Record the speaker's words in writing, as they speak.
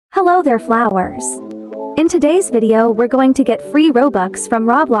Hello there, flowers. In today's video we're going to get free Robux from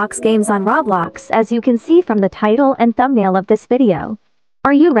Roblox games on Roblox, as you can see from the title and thumbnail of this video.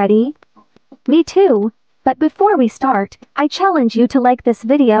 Are you ready? Me too. But before we start, I challenge you to like this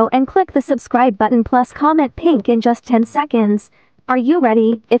video and click the subscribe button plus comment pink in just 10 seconds. Are you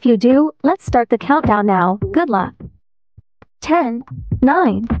ready? If you do, let's start the countdown now. Good luck. 10,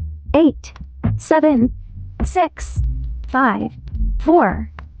 9, 8, 7, 6, 5,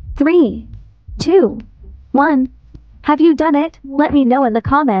 4, 3, 2, 1. Have you done it? Let me know in the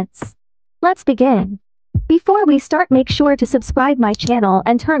comments. Let's begin. Before we start, make sure to subscribe my channel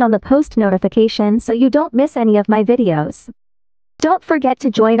and turn on the post notification so you don't miss any of my videos. Don't forget to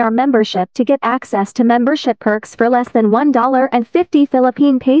join our membership to get access to membership perks for less than $1.50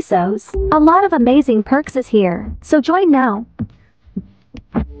 Philippine pesos. A lot of amazing perks is here, so join now.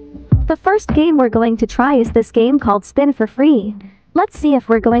 The first game we're going to try is this game called Spin for Free. Let's see if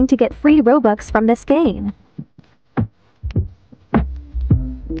we're going to get free Robux from this game.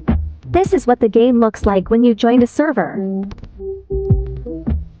 This is what the game looks like when you join a server.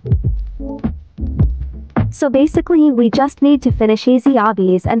 So basically we just need to finish easy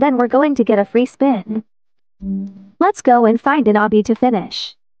obbies and then we're going to get a free spin. Let's go and find an obby to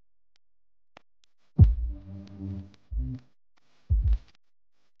finish.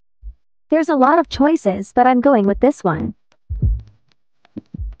 There's a lot of choices, but I'm going with this one.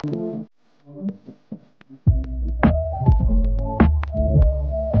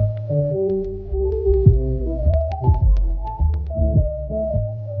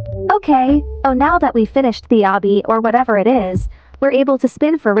 Okay, now that we finished the obby or whatever it is, we're able to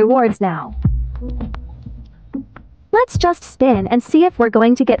spin for rewards now. Let's just spin and see if we're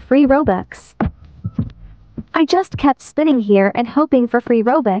going to get free Robux. I just kept spinning here and hoping for free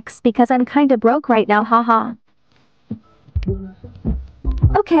Robux because I'm kinda broke right now, haha.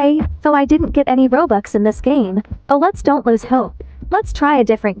 Okay, so I didn't get any Robux in this game. Let's don't lose hope. Let's try a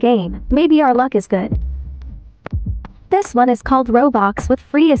different game, maybe our luck is good. This one is called Roblox with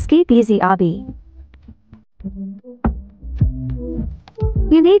free escape easy obby.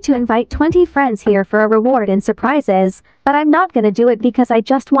 You need to invite 20 friends here for a reward and surprises, but I'm not gonna do it because I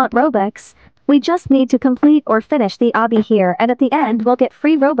just want Robux. We just need to complete or finish the obby here and at the end we'll get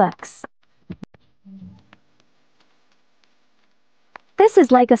free Robux. This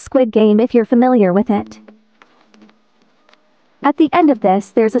is like a squid game if you're familiar with it. At the end of this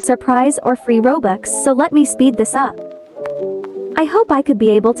there's a surprise or free Robux, so let me speed this up. I hope I could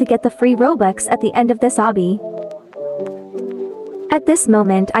be able to get the free Robux at the end of this obby. At this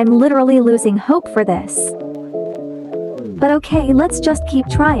moment I'm literally losing hope for this. But okay, let's just keep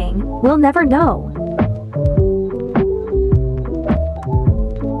trying, we'll never know.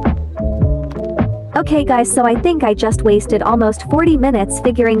 Okay guys, so I think I just wasted almost 40 minutes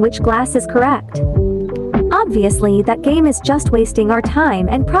figuring which glass is correct. Obviously that game is just wasting our time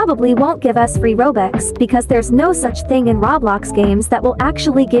and probably won't give us free Robux because there's no such thing in Roblox games that will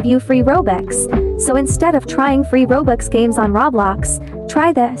actually give you free Robux. So instead of trying free Robux games on Roblox,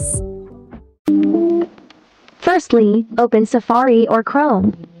 try this. Firstly, open Safari or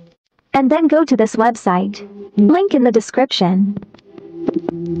Chrome. And then go to this website. Link in the description.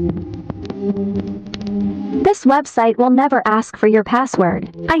 This website will never ask for your password.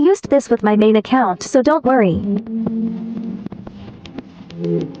 I used this with my main account, so don't worry.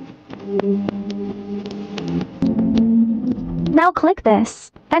 Now click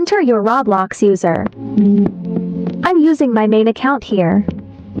this. Enter your Roblox user. I'm using my main account here.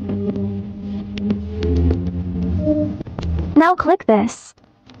 Now click this.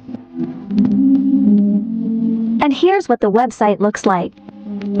 And here's what the website looks like.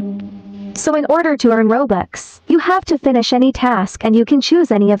 So in order to earn Robux, you have to finish any task and you can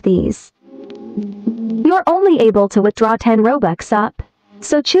choose any of these. You're only able to withdraw 10 Robux up,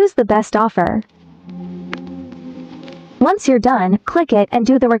 so choose the best offer. Once you're done, click it and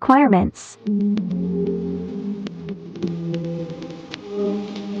do the requirements.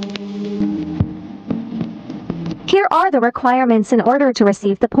 Here are the requirements in order to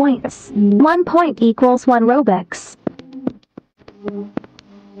receive the points. 1 point equals 1 Robux.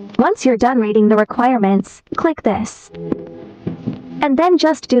 Once you're done reading the requirements, click this. And then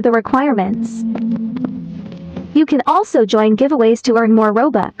just do the requirements. You can also join giveaways to earn more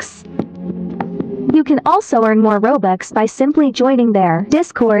Robux. You can also earn more Robux by simply joining their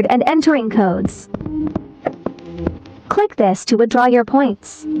Discord and entering codes. Click this to withdraw your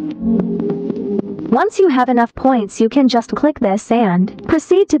points. Once you have enough points you can just click this and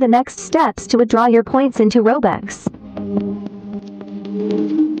proceed to the next steps to withdraw your points into Robux.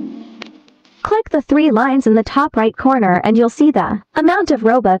 Click the 3 lines in the top right corner and you'll see the amount of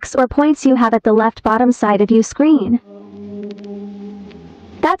Robux or points you have at the left bottom side of your screen.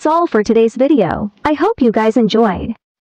 That's all for today's video. I hope you guys enjoyed.